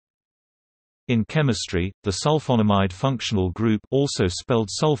In chemistry, the sulfonamide functional group, also spelled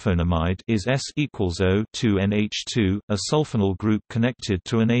sulfonamide, is S equals O(2NH2), a sulfonyl group connected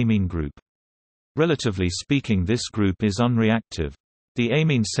to an amine group. Relatively speaking, this group is unreactive. The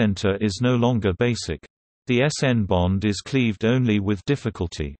amine center is no longer basic. The SN bond is cleaved only with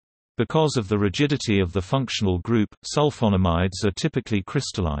difficulty. Because of the rigidity of the functional group, sulfonamides are typically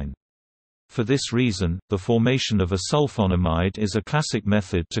crystalline. For this reason, the formation of a sulfonamide is a classic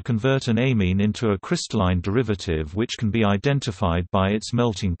method to convert an amine into a crystalline derivative which can be identified by its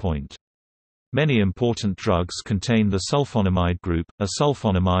melting point. Many important drugs contain the sulfonamide group. A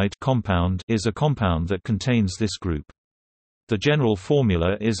sulfonamide compound is a compound that contains this group. The general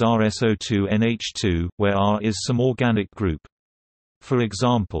formula is RSO2NH2, where R is some organic group. For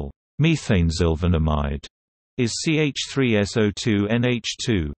example, methanesulfonamide is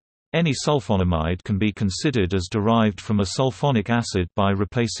CH3SO2NH2. Any sulfonamide can be considered as derived from a sulfonic acid by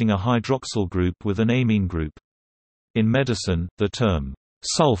replacing a hydroxyl group with an amine group. In medicine, the term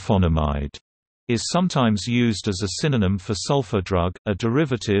sulfonamide is sometimes used as a synonym for sulfur drug, a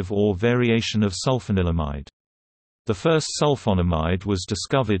derivative or variation of sulfanilamide. The first sulfonamide was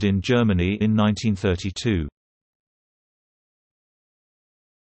discovered in Germany in 1932.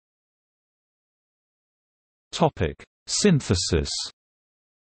 Topic: Synthesis.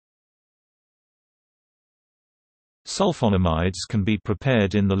 Sulfonamides can be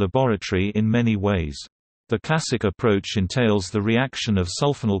prepared in the laboratory in many ways. The classic approach entails the reaction of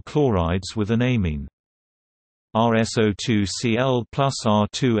sulfonyl chlorides with an amine. RSO2Cl plus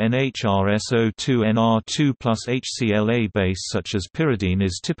R2NH RSO2NR2 plus HCl. A base such as pyridine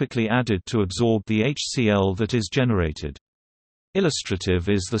is typically added to absorb the HCl that is generated. Illustrative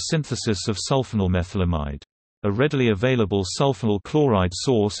is the synthesis of sulfonyl methylamide. A readily available sulfonyl chloride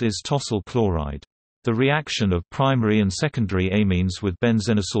source is tosyl chloride. The reaction of primary and secondary amines with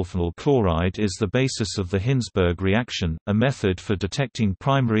benzenosulfonyl chloride is the basis of the Hinsberg reaction, a method for detecting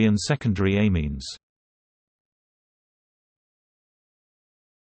primary and secondary amines.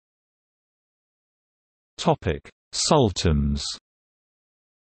 Sultams.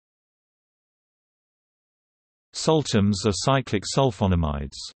 Sultams are cyclic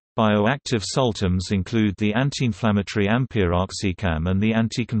sulfonamides. Bioactive sultams include the anti-inflammatory ampiroxicam and the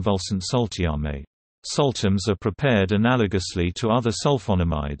anticonvulsant sultiame. Sultams are prepared analogously to other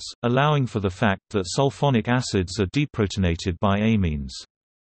sulfonamides, allowing for the fact that sulfonic acids are deprotonated by amines.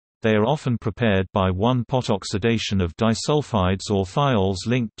 They are often prepared by one-pot oxidation of disulfides or thiols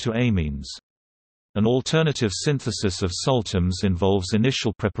linked to amines. An alternative synthesis of sultams involves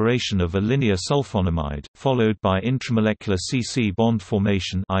initial preparation of a linear sulfonamide, followed by intramolecular C-C bond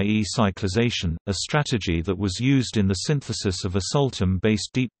formation, i.e. cyclization, a strategy that was used in the synthesis of a sultam-based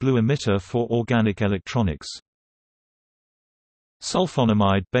deep blue emitter for organic electronics.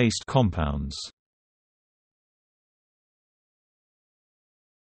 Sulfonamide-based compounds.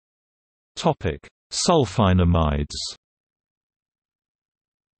 Sulfinamides.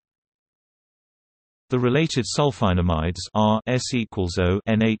 The related sulfinamides R S equals O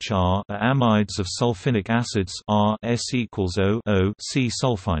NHR are amides of sulfinic acids R S equals O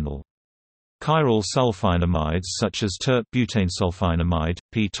C-sulfinyl. Chiral sulfinamides such as tert-butanesulfinamide,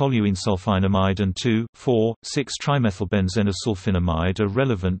 p-toluenesulfinamide and 2,4,6-trimethylbenzenosulfinamide are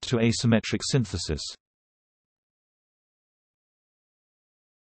relevant to asymmetric synthesis.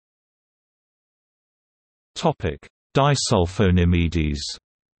 Disulfonimides.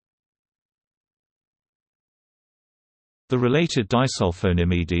 The related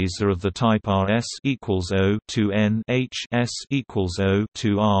disulfonimides are of the type Rs equals O 2N H S equals O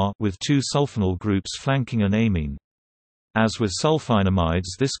 2R with two sulfonyl groups flanking an amine. As with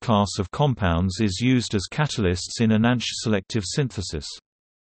sulfinamides, this class of compounds is used as catalysts in enantioselective synthesis.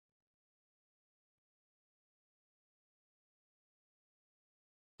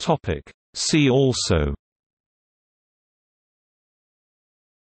 Topic: See also.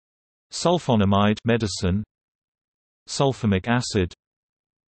 Sulfonamide medicine. Sulfamic acid.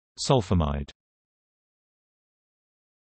 Sulfamide.